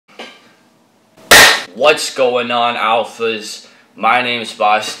What's going on, alphas? My name is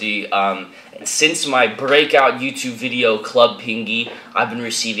Basti, and since my breakout YouTube video, Club Pingy, I've been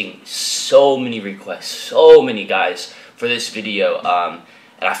receiving so many requests, so many guys for this video, and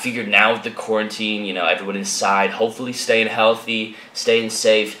I figured now with the quarantine, you know, everyone inside, hopefully staying healthy, staying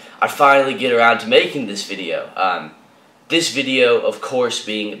safe, I'd finally get around to making this video. This video, of course,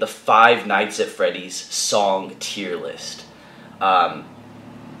 being the Five Nights at Freddy's song tier list.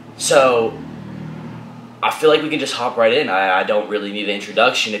 So I feel like we can just hop right in. I don't really need an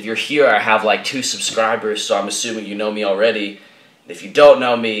introduction. If you're here, I have like 2 subscribers, so I'm assuming you know me already. And if you don't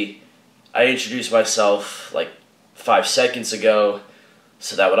know me, I introduced myself like 5 seconds ago,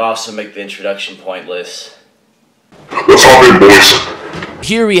 so that would also make the introduction pointless. Let's hop in, boys.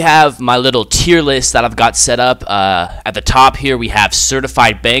 Here we have my little tier list that I've got set up. At the top here we have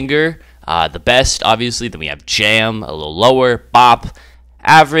Certified Banger, the best, obviously. Then we have Jam, a little lower, Bop,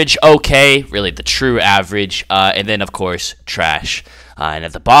 Average, okay, really the true average, and then of course Trash. And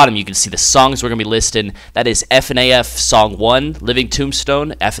at the bottom you can see the songs we're going to be listing. That is FNAF Song 1, Living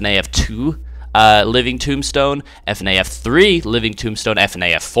Tombstone, FNAF 2, Living Tombstone, FNAF 3, Living Tombstone,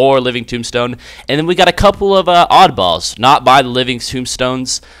 FNAF 4, Living Tombstone, and then we got a couple of oddballs, not by the Living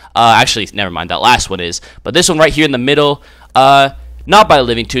Tombstones. Actually, never mind, that last one is, but this one right here in the middle, not by the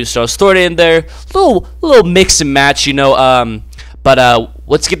Living Tombstones. Throw it in there, little mix and match, you know. But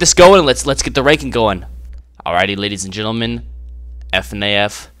let's get this going. Let's get the ranking going. Alrighty, ladies and gentlemen,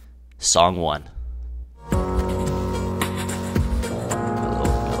 FNAF Song 1.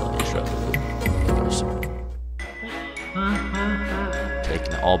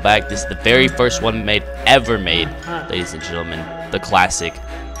 Taking it all back. This is the very first one ever made, ladies and gentlemen. The classic,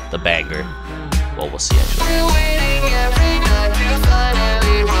 the banger. Well, we'll see actually.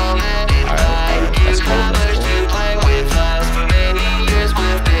 Alright, that's cool. That's cool.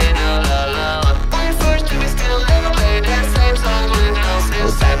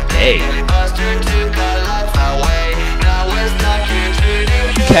 Hey.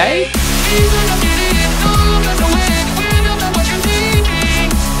 Okay.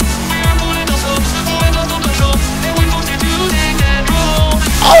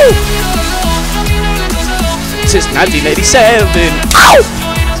 Oh! Since 1987. Ow!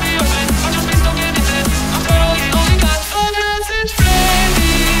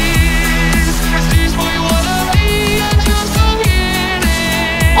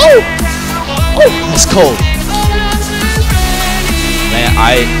 It's cold. Man,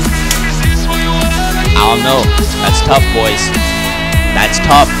 I don't know. That's tough, boys. That's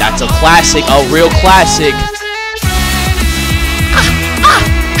tough. That's a classic. A real classic.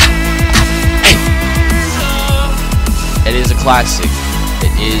 It is a classic.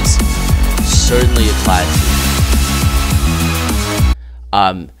 It is certainly a classic.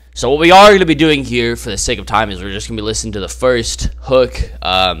 So what we are going to be doing here, for the sake of time, is we're just going to be listening to the first hook,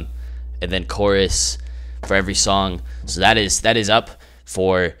 and then chorus for every song. So that is up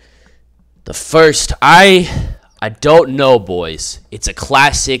for the first. I don't know, boys. It's a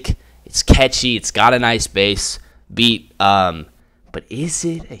classic. It's catchy. It's got a nice bass beat. But is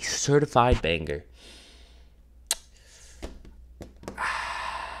it a certified banger?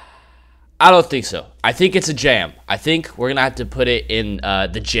 I don't think so. I think it's a jam. I think we're gonna have to put it in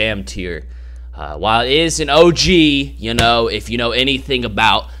the jam tier. While it is an OG, you know, if you know anything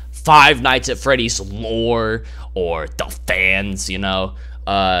about Five Nights at Freddy's lore or the fans, you know,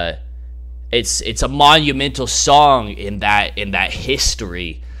 it's a monumental song in that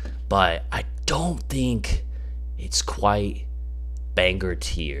history, but I don't think it's quite banger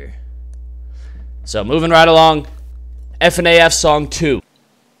tier. So moving right along, FNAF Song 2.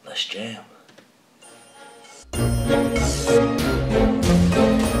 Let's jam.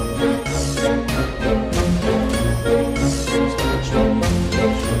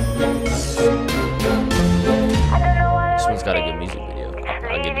 Got a good music video.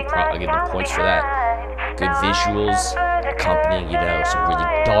 I'll give them points for that. Good visuals, accompanying, you know, some really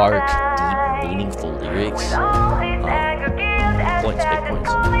dark, deep, meaningful lyrics. Points, big points.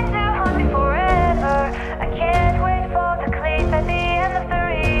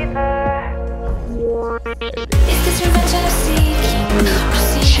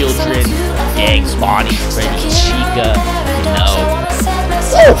 Children, gangs, Bonnie, Freddy, Chica, you know.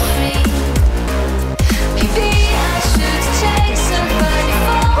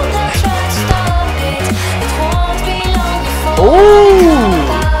 Oh!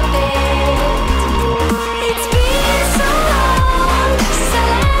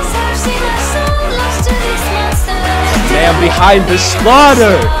 Man behind the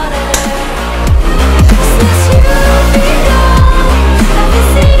slaughter.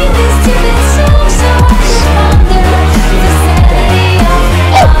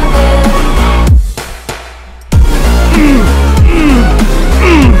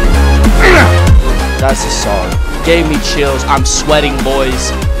 gave me chills. I'm sweating,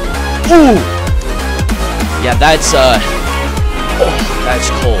 boys. Ooh. Yeah, that's that's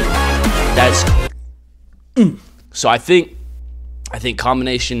cold. That's cold. So I think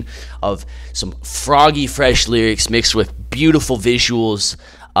combination of some froggy fresh lyrics mixed with beautiful visuals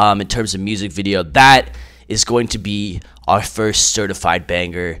in terms of music video, that is going to be our first certified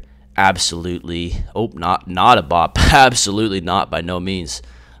banger. Absolutely. Oh, not a bop. Absolutely not, by no means.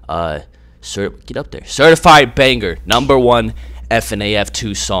 Get up there. Certified banger, #1 FNAF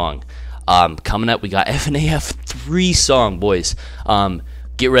 2 song. Coming up, we got FNAF 3 song, boys.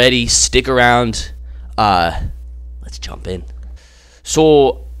 Get ready, stick around. Let's jump in.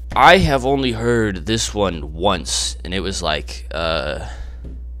 So I have only heard this one once, and it was like a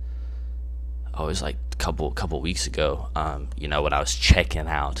couple weeks ago. You know, when I was checking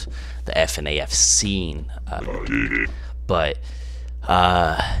out the FNAF scene. But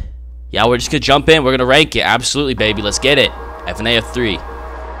yeah, we're just gonna jump in. We're gonna rank it. Absolutely, baby. Let's get it. FNAF 3.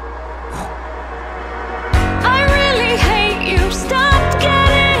 I really hate you. Stop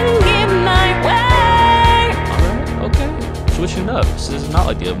getting in my way. Alright, okay. Switching up. This is not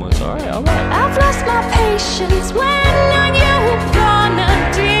like the other ones. Alright. I've lost my patience. When are you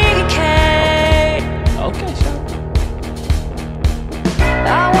gonna decay? Okay, sure.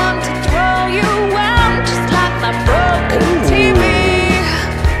 I want to throw you out just like my broken TV.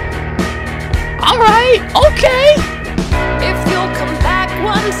 Alright, okay. If you'll come back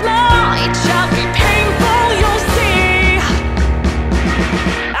once more, it shall be painful, you'll see.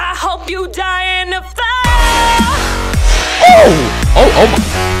 I hope you die in a fire. Oh my.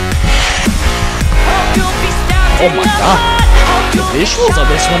 Hope you'll be stabbed in my the God. heart. Hope The you'll be visuals shot on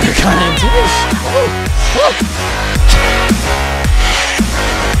this one are kind of intense.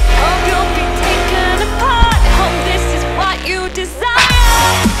 Hope you'll be taken apart. Hope this is what you desire.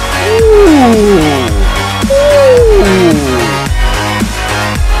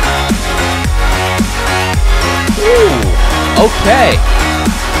 Okay.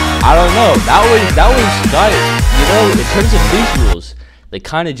 I don't know. That was got it. You know, in terms of visuals, they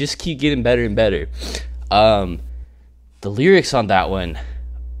kind of just keep getting better and better. The lyrics on that one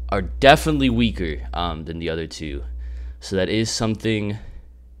are definitely weaker than the other two, so that is something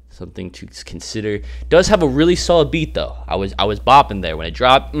to consider. Does have a really solid beat though. I was bopping there when it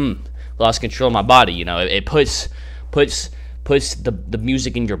dropped. Lost control of my body. You know, it puts the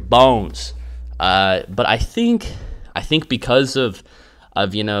music in your bones. But I think because of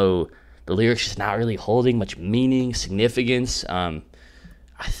you know, the lyrics just not really holding much meaning, significance. I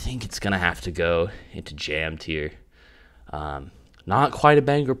think it's gonna have to go into jam tier. Not quite a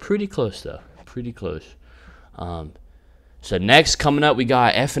banger, pretty close though, pretty close. So next coming up, we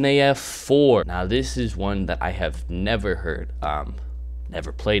got FNAF 4. Now this is one that I have never heard.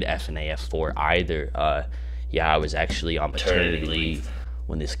 Never played FNAF 4 either. Yeah, I was actually on maternity leave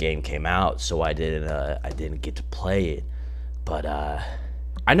when this game came out, so I didn't get to play it. But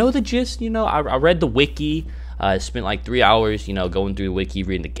I know the gist. You know, I read the wiki. I spent like 3 hours, you know, going through the wiki,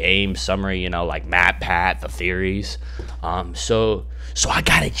 reading the game summary, you know, like MatPat, the theories. So I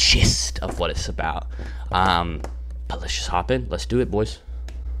got a gist of what it's about. But let's just hop in. Let's do it, boys.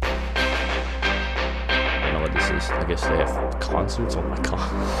 I don't know what this is. I guess they have concerts. Oh my god.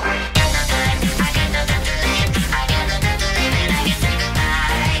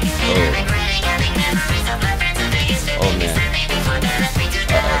 Oh man.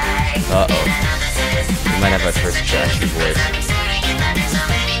 Uh-oh. We might have our first trashy voice.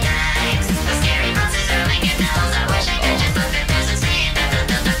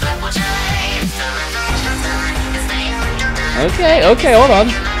 Okay, hold on.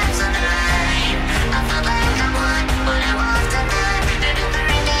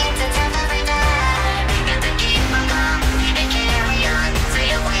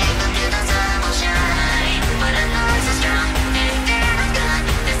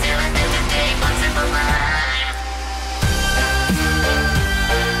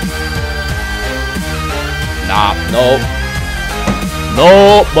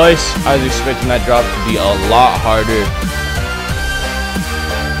 No, boys. I was expecting that drop to be a lot harder.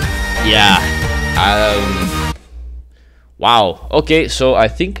 Yeah. Wow. Okay, so I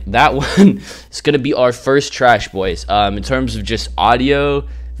think that one is gonna be our first trash, boys. In terms of just audio,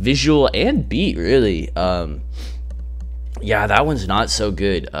 visual, and beat, really. Yeah, that one's not so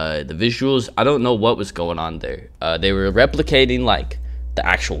good. The visuals, I don't know what was going on there. They were replicating like the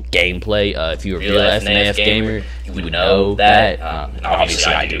actual gameplay. If you were a real FNAF gamer, you would know that. And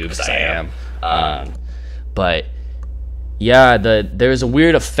obviously I do because I am. But yeah, there's a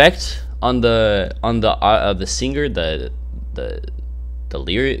weird effect on the singer, the the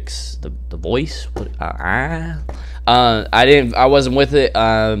lyrics, the voice. What, I wasn't with it.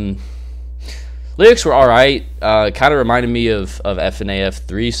 Lyrics were alright. Kind of reminded me of FNAF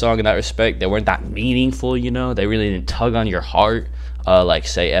 3 song in that respect. They weren't that meaningful, you know. They really didn't tug on your heart like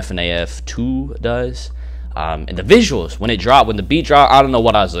say FNAF 2 does. And the visuals, when the beat dropped, I don't know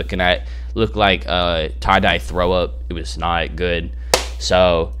what I was looking at. It looked like tie-dye throw up. It was not good.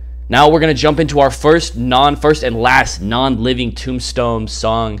 So now we're gonna jump into our first and last non-living Tombstone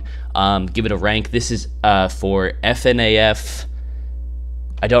song. Give it a rank. This is for FNAF.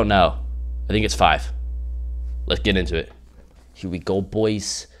 I don't know. I think it's 5. Let's get into it. Here we go,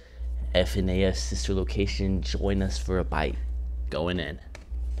 boys. FNAF sister location. Join us for a bite. Going in.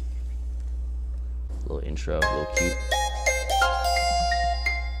 Little intro, a little cute.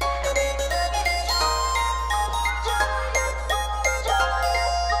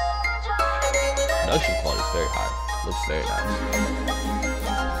 Production quality is very high. Looks very nice.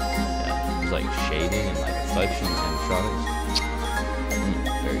 Yeah, there's like shading and like reflection and animatronics.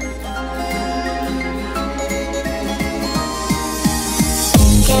 Very good.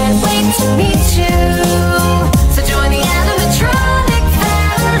 Can't wait to meet you. So join the animatronic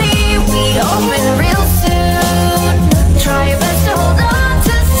family. We open real soon. Try your best to hold on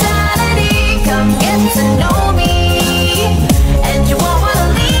to sanity. Come get to know me, and you won't wanna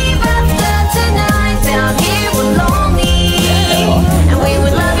leave after tonight. Down here we're lonely, and we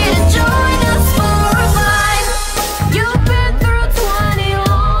would love you to join us for a ride. You've been through 20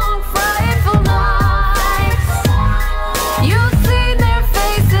 long, frightful nights. You've seen their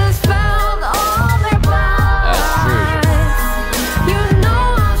faces, felt all their blights. You know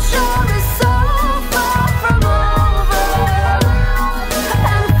our show is so far from over,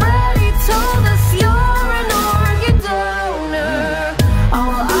 and Freddy told us you're an organ donor.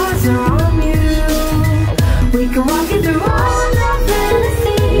 All eyes are on you. We can walk you through all of our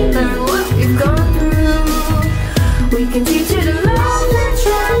fantasy, learn what we've gone through. We can teach you to love the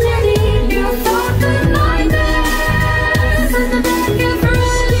tragedy. You thought the nightmares and the naked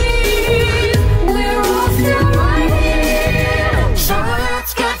Freddy's. We're all still right here, so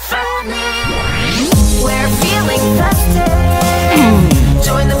let's get funny. We're feeling festive.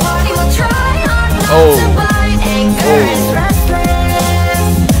 Join the party, we'll try hard not to bite. Anger is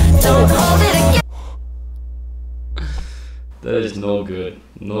restless. Don't hold it against. That is no good.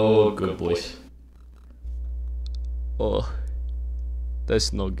 No good, boys. Oh,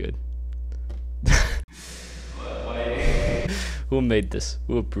 that's no good. Who made this?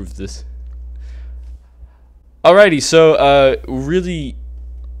 Who approved this? Alrighty, so really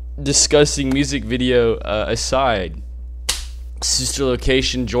discussing music video aside, sister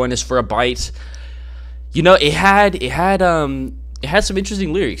location, join us for a bite. You know, it had some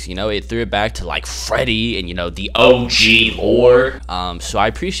interesting lyrics. You know, it threw it back to like Freddy and, you know, the OG lore. So I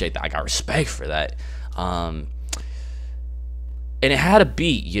appreciate that. I got respect for that. And it had a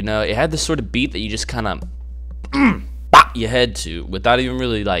beat. You know, it had this sort of beat that you just kind of bop your head to without even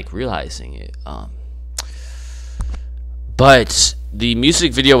really like realizing it. But the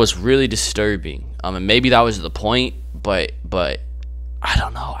music video was really disturbing. And maybe that was the point. But I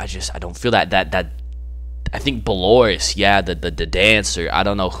don't know. I don't feel that. I think Dolores, yeah, the dancer. I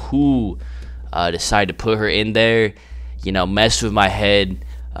don't know who decided to put her in there. You know, messed with my head,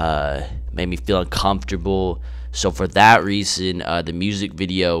 made me feel uncomfortable. So for that reason, the music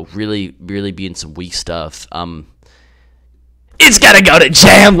video really being some weak stuff. It's gotta go to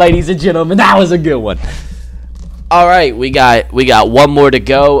Jam, ladies and gentlemen. That was a good one. All right, we got one more to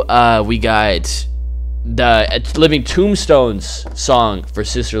go. We got the Living Tombstones song for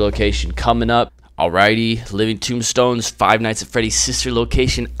sister location coming up. Alrighty, Living Tombstones, Five Nights at Freddy's sister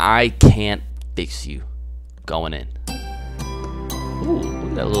location. I Can't Fix You. Going in. Ooh, look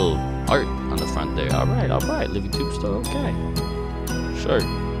at that little art on the front there. Alright, Living Tombstone, okay. Sure.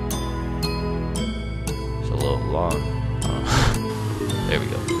 It's a little long. There we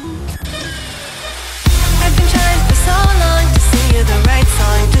go. I've been trying for so long to sing you the right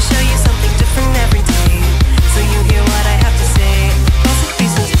song, to show you something different every day, so you hear what I have to say. Basic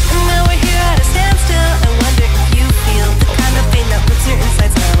reasons, and now we're here at a standstill. I wonder if you feel the kind of pain that puts your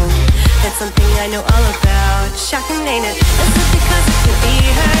insides out. That's something I know all about. Shocking, ain't it? Is it because it could be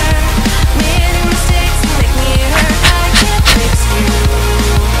her? Made mistakes to make me hurt. I can't fix you.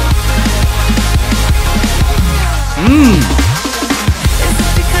 Is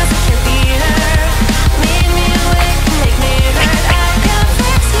it because it can't be her? Made me awake and make me hurt. I can't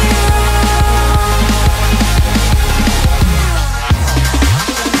fix you.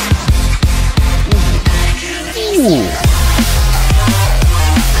 Ooh.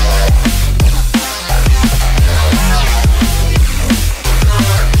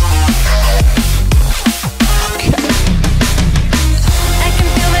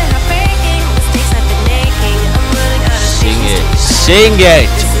 Sing it.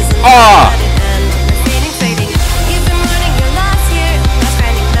 Ah.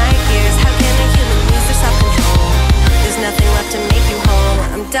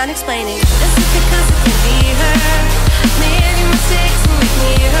 Done explaining. This is because it can be heard. Maybe mistakes will make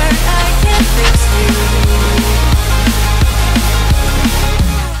me hurt. I can't fix you.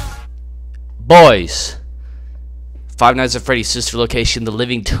 Boys, Five Nights at Freddy's sister location, the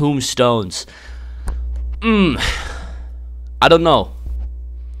living tombstones. I don't know.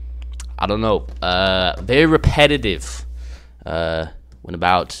 Very repetitive. When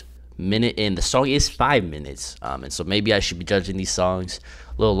about minute in, the song is 5 minutes, and so maybe I should be judging these songs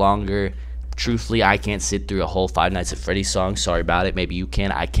a little longer. Truthfully, I can't sit through a whole Five Nights at Freddy's song. Sorry about it. Maybe you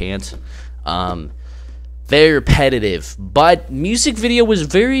can. I can't. Very repetitive, but music video was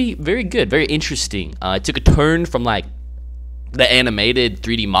very, very good, very interesting. It took a turn from like the animated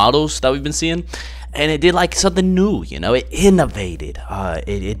 3D models that we've been seeing, and it did like something new. You know, it innovated.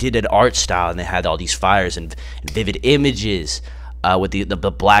 It did an art style, and it had all these fires and vivid images. With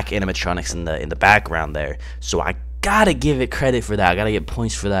the black animatronics in the background there, so I gotta give it credit for that. I gotta get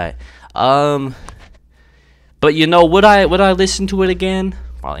points for that. But you know, would I listen to it again?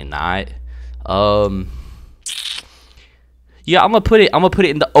 Probably not. Yeah, I'm gonna put it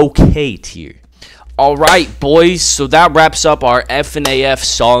in the okay tier. All right, boys. So that wraps up our FNAF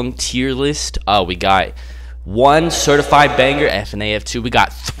song tier list. We got 1 certified banger, FNAF 2. We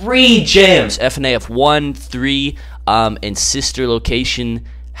got 3 jams, FNAF 1, 3. And sister location,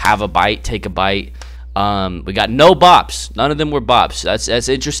 have a bite, take a bite. We got no bops. None of them were bops. That's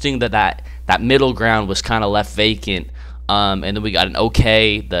interesting that middle ground was kind of left vacant. And then we got an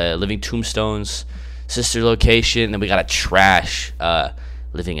okay, the living tombstones, sister location, and then we got a trash,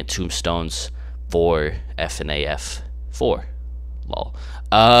 living in tombstones for FNAF 4. Lol.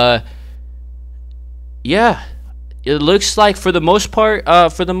 Yeah. It looks like for the most part,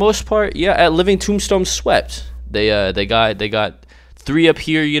 yeah, at living tombstones swept. They got 3 up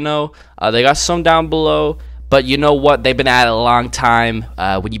here, you know. They got some down below, but you know what? They've been at it a long time.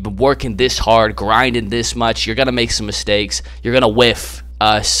 When you've been working this hard, grinding this much, you're gonna make some mistakes. You're gonna whiff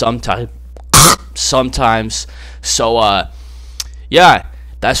sometimes. So yeah,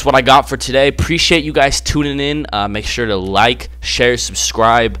 that's what I got for today. Appreciate you guys tuning in. Make sure to like, share,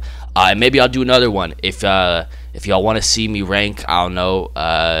 subscribe, and maybe I'll do another one if y'all want to see me rank. I don't know.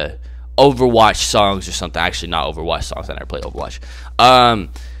 Overwatch songs or something. Actually, not Overwatch songs. I never play Overwatch.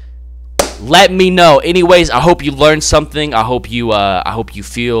 Let me know. Anyways, I hope you learned something. I hope you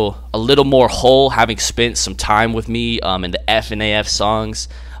feel a little more whole having spent some time with me in the FNAF songs.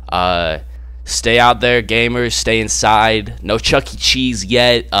 Stay out there, gamers. Stay inside. No Chuck E. Cheese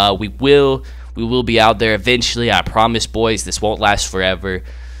yet. We will be out there eventually. I promise, boys. This won't last forever.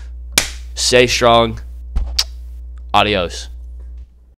 Stay strong. Adios.